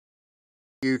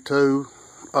YouTube.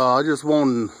 I just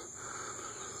wanted,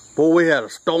 boy, we had a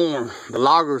storm. The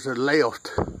loggers had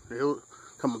left. It was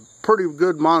come a pretty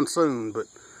good monsoon, but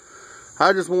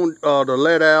I just want to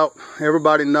let out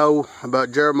everybody know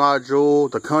about Jeremiah Jewell,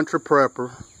 the country prepper,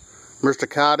 Mr.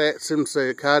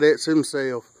 Cadets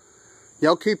himself.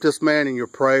 Y'all keep this man in your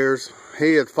prayers.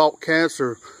 He had fought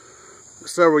cancer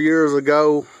several years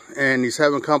ago, and he's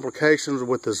having complications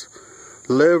with his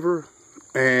liver.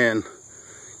 And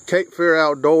Cape Fear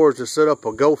Outdoors has set up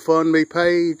a GoFundMe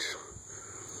page,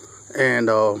 and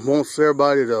wants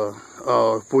everybody to,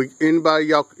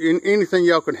 anything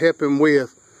y'all can help him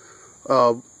with,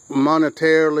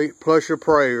 monetarily plus your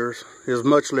prayers, is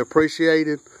muchly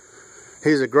appreciated.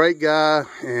 He's a great guy,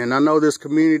 and I know this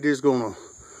community is gonna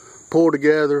pull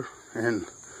together and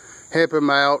help him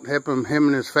out, him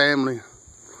and his family.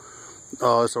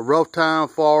 It's a rough time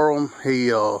for him.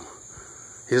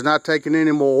 He's not taking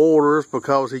any more orders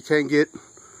because he can't get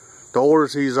the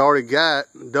orders he's already got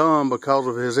done because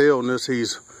of his illness. He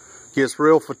gets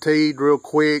real fatigued real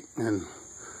quick, and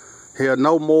he'll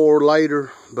know more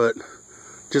later. But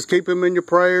just keep him in your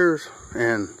prayers,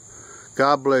 and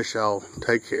God bless y'all.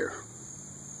 Take care.